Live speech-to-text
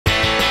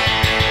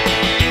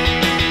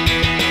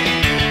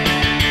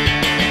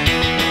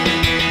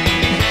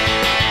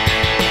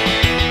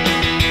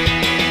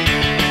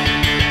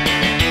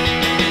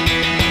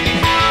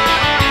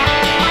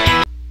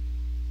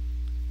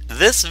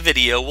This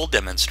video will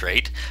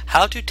demonstrate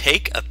how to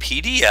take a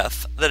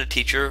PDF that a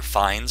teacher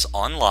finds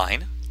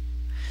online,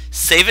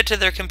 save it to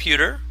their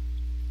computer,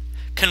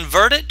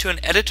 convert it to an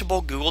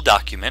editable Google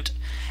document,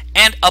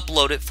 and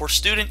upload it for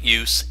student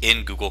use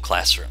in Google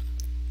Classroom.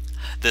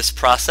 This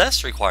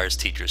process requires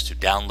teachers to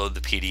download the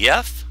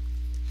PDF,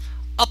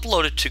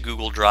 upload it to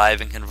Google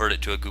Drive and convert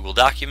it to a Google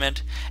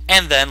document,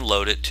 and then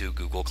load it to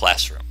Google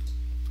Classroom.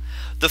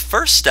 The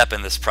first step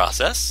in this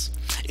process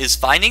is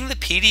finding the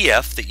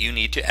PDF that you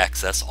need to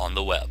access on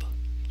the web.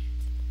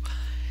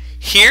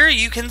 Here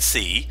you can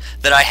see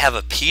that I have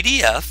a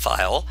PDF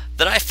file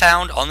that I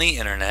found on the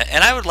internet,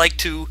 and I would like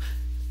to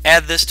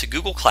add this to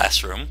Google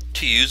Classroom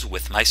to use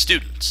with my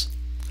students.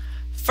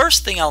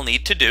 First thing I'll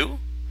need to do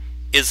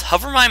is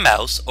hover my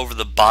mouse over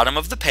the bottom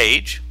of the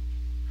page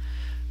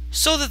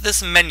so that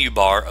this menu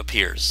bar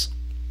appears.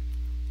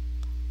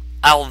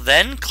 I'll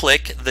then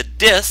click the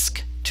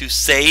disk to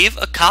save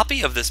a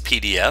copy of this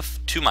PDF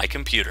to my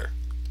computer.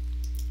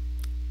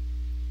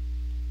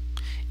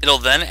 It'll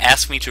then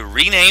ask me to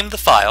rename the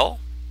file,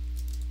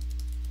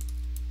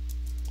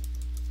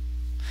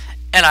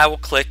 and I will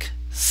click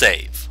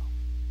Save.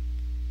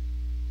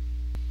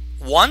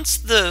 Once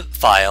the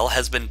file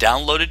has been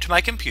downloaded to my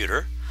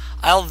computer,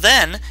 I'll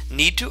then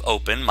need to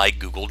open my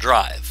Google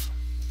Drive.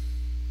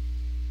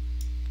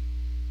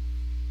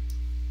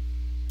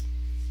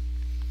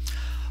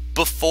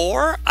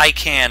 Before I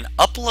can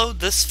upload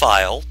this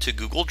file to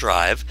Google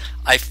Drive,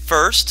 I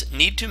first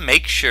need to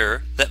make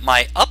sure that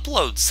my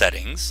upload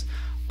settings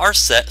are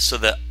set so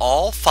that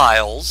all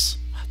files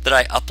that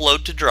I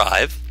upload to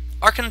Drive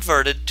are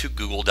converted to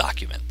Google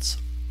Documents.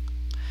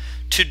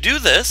 To do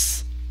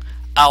this,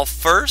 I'll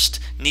first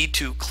need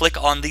to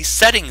click on the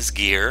Settings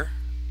gear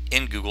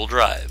in Google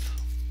Drive.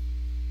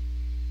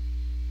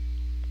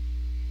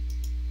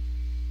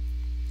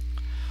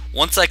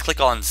 Once I click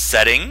on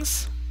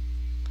Settings,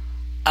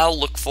 I'll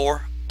look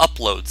for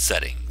Upload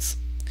Settings.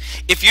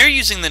 If you're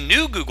using the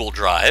new Google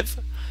Drive,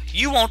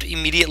 you won't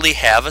immediately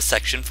have a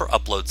section for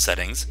Upload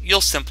Settings.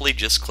 You'll simply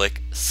just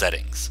click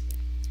Settings.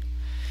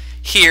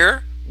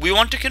 Here, we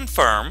want to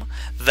confirm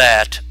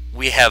that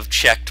we have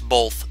checked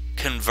both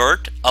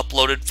Convert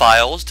uploaded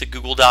files to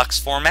Google Docs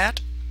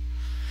format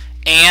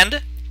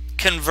and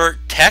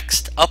Convert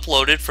text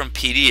uploaded from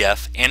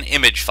PDF and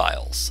image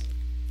files.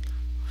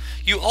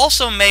 You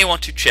also may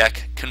want to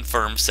check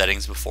Confirm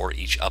settings before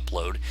each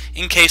upload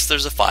in case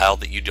there's a file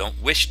that you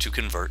don't wish to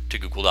convert to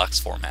Google Docs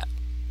format.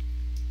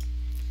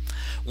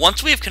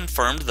 Once we have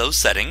confirmed those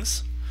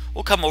settings,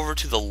 we'll come over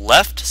to the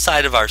left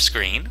side of our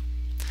screen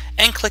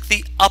and click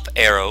the up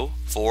arrow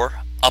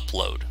for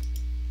Upload.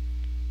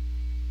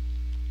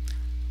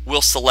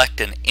 We'll select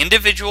an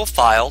individual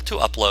file to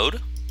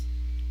upload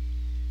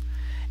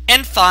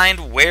and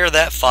find where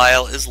that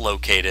file is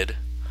located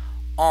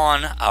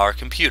on our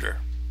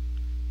computer.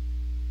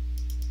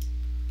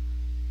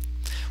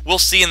 We'll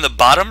see in the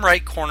bottom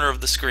right corner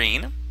of the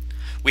screen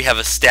we have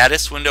a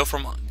status window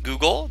from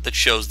Google that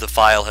shows the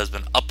file has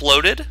been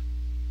uploaded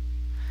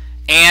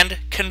and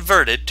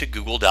converted to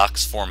Google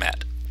Docs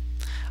format.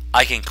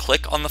 I can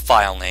click on the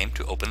file name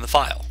to open the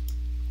file.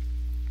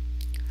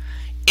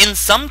 In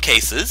some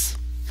cases,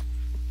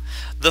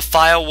 the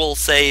file will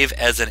save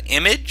as an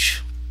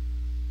image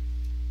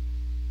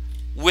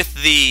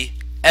with the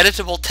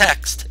editable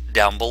text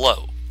down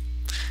below.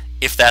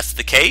 If that's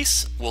the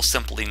case, we'll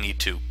simply need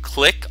to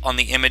click on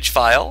the image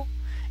file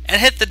and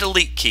hit the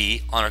delete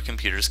key on our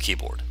computer's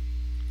keyboard.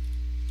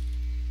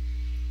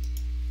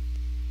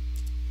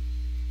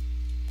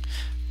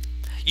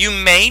 You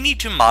may need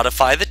to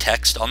modify the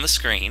text on the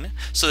screen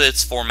so that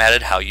it's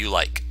formatted how you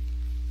like.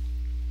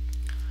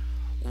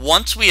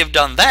 Once we have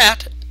done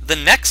that, the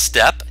next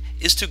step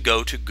is to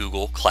go to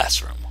Google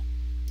Classroom.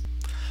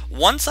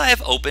 Once I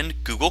have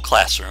opened Google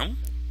Classroom,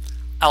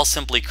 I'll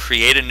simply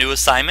create a new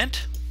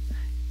assignment,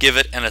 give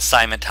it an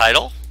assignment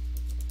title,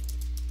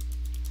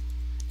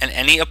 and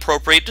any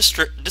appropriate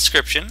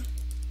description,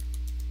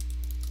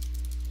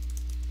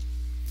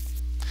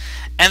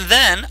 and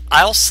then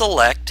I'll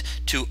select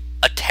to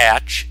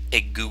attach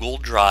a Google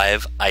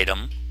Drive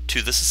item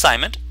to this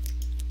assignment,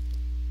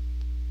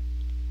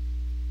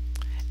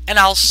 and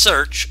I'll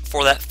search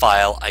for that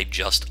file I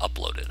just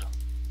uploaded.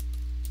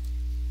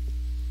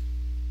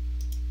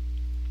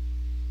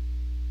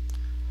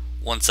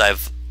 Once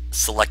I've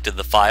selected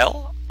the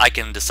file, I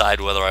can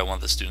decide whether I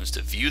want the students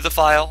to view the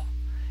file,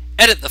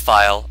 edit the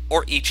file,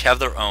 or each have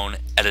their own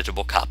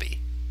editable copy.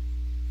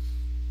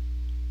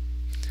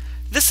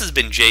 This has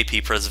been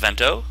JP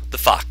Presvento, the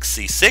Fox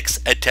C6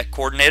 EdTech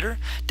Coordinator,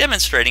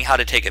 demonstrating how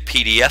to take a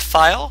PDF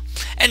file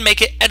and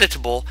make it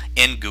editable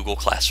in Google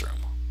Classroom.